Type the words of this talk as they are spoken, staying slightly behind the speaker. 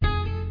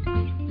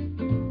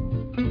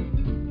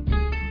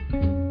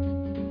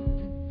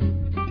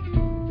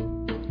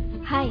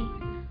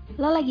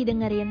lagi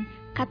dengerin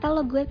Kata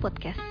Lo Gue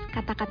Podcast,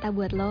 kata-kata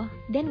buat lo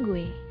dan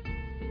gue.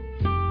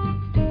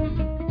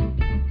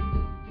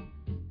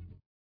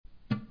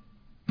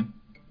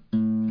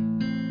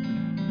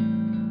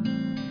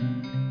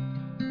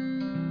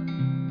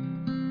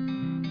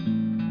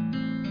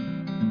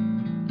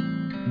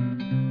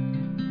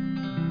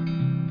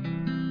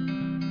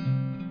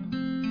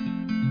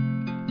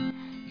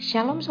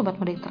 Shalom Sobat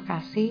Menderita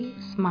terkasih,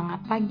 semangat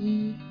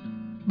pagi.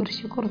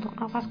 Bersyukur untuk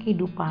nafas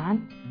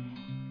kehidupan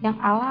yang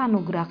Allah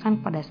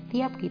anugerahkan pada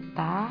setiap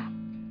kita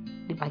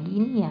di pagi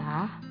ini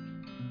ya.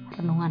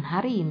 Renungan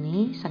hari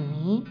ini,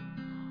 Senin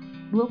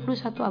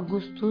 21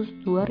 Agustus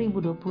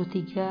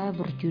 2023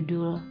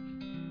 berjudul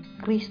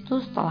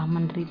Kristus telah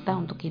menderita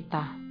untuk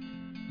kita.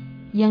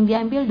 Yang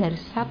diambil dari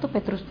 1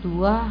 Petrus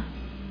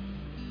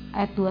 2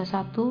 ayat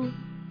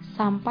 21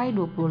 sampai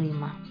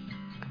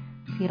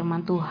 25.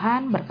 Firman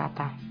Tuhan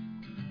berkata,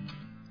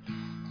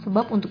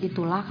 sebab untuk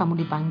itulah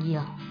kamu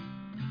dipanggil,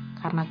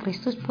 karena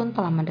Kristus pun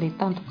telah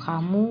menderita untuk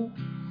kamu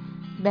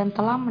dan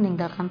telah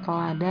meninggalkan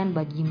teladan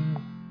bagimu,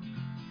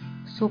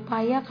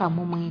 supaya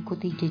kamu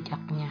mengikuti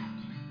jejaknya.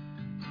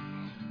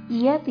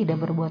 Ia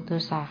tidak berbuat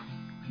dosa,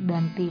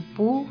 dan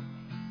tipu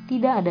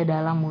tidak ada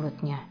dalam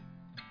mulutnya.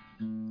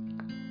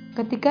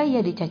 Ketika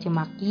ia dicaci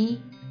maki,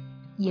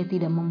 ia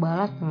tidak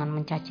membalas dengan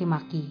mencaci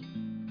maki.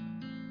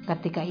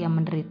 Ketika ia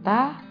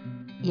menderita,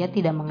 ia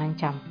tidak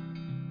mengancam,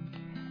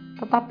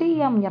 tetapi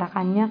ia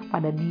menyerahkannya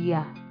kepada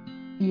Dia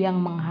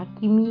yang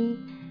menghakimi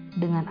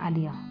dengan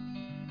adil.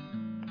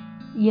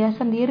 Ia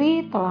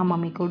sendiri telah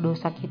memikul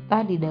dosa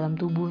kita di dalam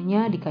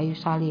tubuhnya di kayu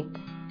salib,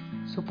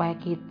 supaya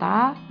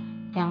kita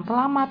yang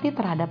telah mati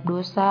terhadap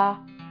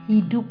dosa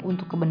hidup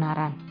untuk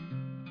kebenaran.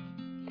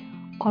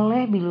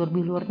 Oleh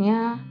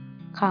bilur-bilurnya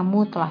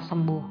kamu telah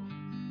sembuh.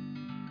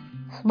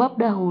 Sebab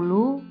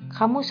dahulu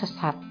kamu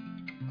sesat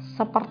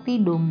seperti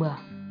domba,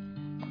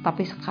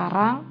 tetapi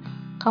sekarang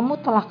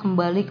kamu telah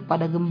kembali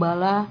kepada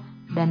gembala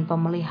dan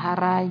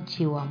pemelihara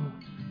jiwamu.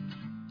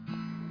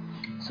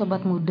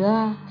 Sobat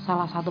muda,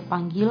 salah satu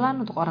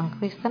panggilan untuk orang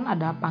Kristen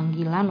adalah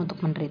panggilan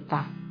untuk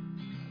menderita.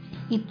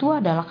 Itu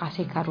adalah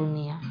kasih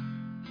karunia.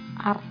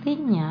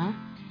 Artinya,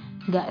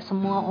 gak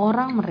semua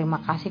orang menerima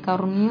kasih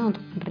karunia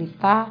untuk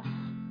menderita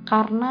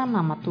karena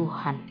nama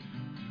Tuhan.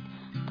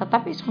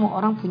 Tetapi semua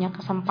orang punya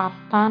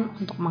kesempatan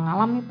untuk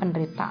mengalami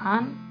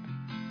penderitaan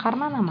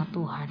karena nama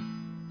Tuhan.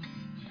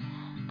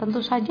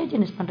 Tentu saja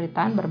jenis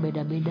penderitaan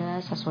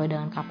berbeda-beda sesuai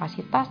dengan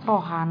kapasitas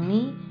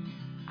rohani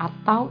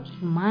atau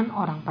iman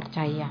orang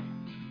percaya.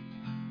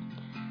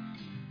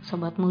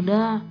 Sobat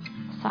muda,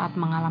 saat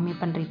mengalami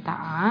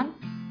penderitaan,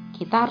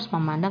 kita harus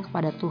memandang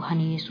kepada Tuhan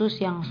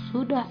Yesus yang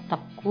sudah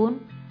tekun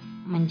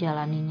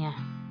menjalaninya.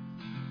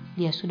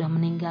 Dia sudah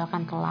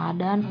meninggalkan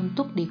teladan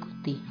untuk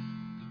diikuti.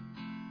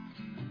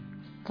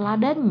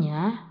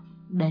 Teladannya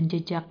dan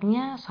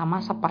jejaknya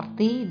sama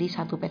seperti di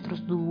 1 Petrus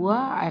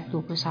 2 ayat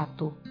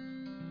 21.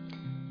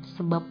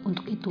 Sebab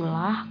untuk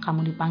itulah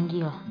kamu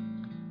dipanggil,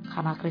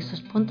 karena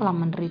Kristus pun telah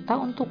menderita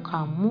untuk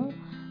kamu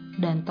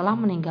dan telah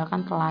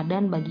meninggalkan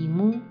teladan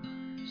bagimu,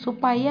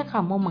 supaya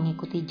kamu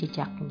mengikuti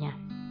jejaknya.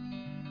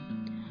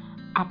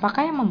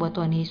 Apakah yang membuat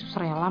Tuhan Yesus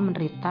rela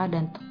menderita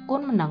dan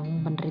tekun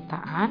menanggung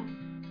penderitaan?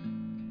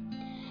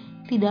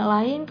 Tidak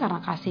lain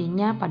karena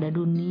kasih-Nya pada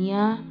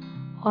dunia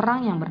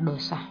orang yang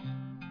berdosa.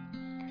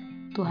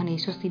 Tuhan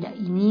Yesus tidak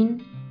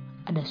ingin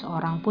ada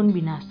seorang pun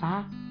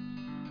binasa.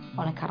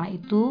 Oleh karena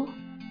itu,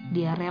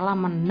 Dia rela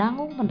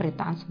menanggung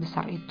penderitaan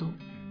sebesar itu.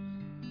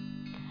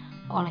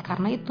 Oleh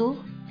karena itu,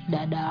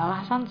 tidak ada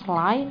alasan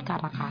selain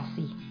karena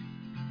kasih.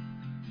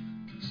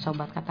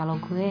 Sobat Kata Lo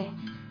Gue,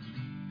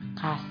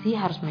 kasih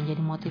harus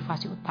menjadi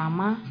motivasi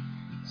utama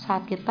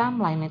saat kita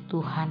melayani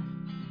Tuhan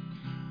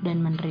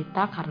dan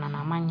menderita karena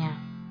namanya.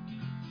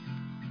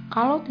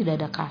 Kalau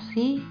tidak ada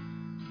kasih,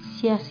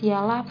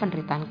 sia-sialah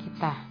penderitaan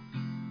kita.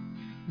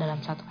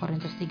 Dalam 1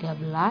 Korintus 13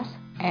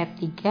 ayat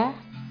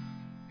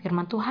 3,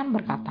 firman Tuhan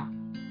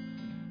berkata,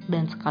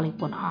 dan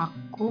sekalipun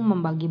aku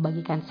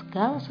membagi-bagikan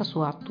segala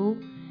sesuatu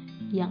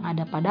yang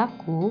ada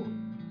padaku,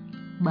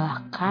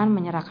 bahkan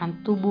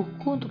menyerahkan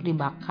tubuhku untuk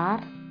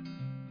dibakar,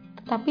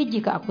 tetapi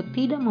jika aku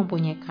tidak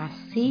mempunyai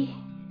kasih,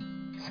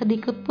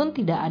 sedikit pun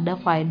tidak ada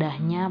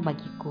faedahnya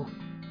bagiku.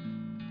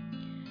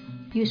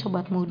 Yuk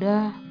sobat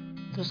muda,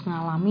 terus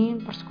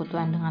ngalamin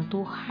persekutuan dengan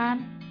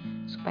Tuhan,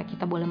 supaya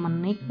kita boleh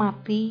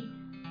menikmati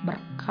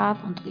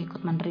berkat untuk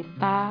ikut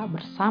menderita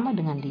bersama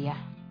dengan Dia.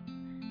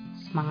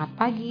 Semangat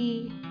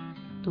pagi,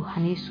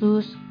 Tuhan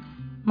Yesus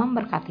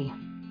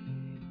memberkati.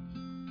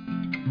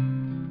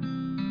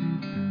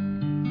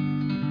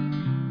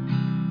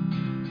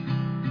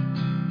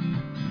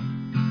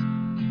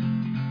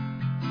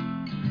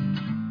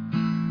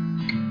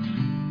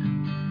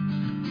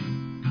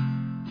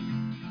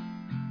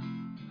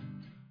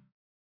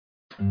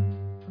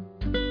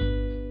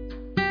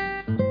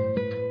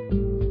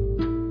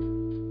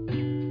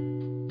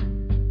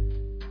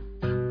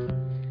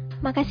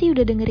 Makasih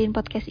udah dengerin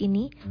podcast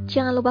ini.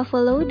 Jangan lupa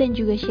follow dan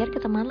juga share ke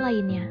teman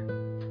lainnya.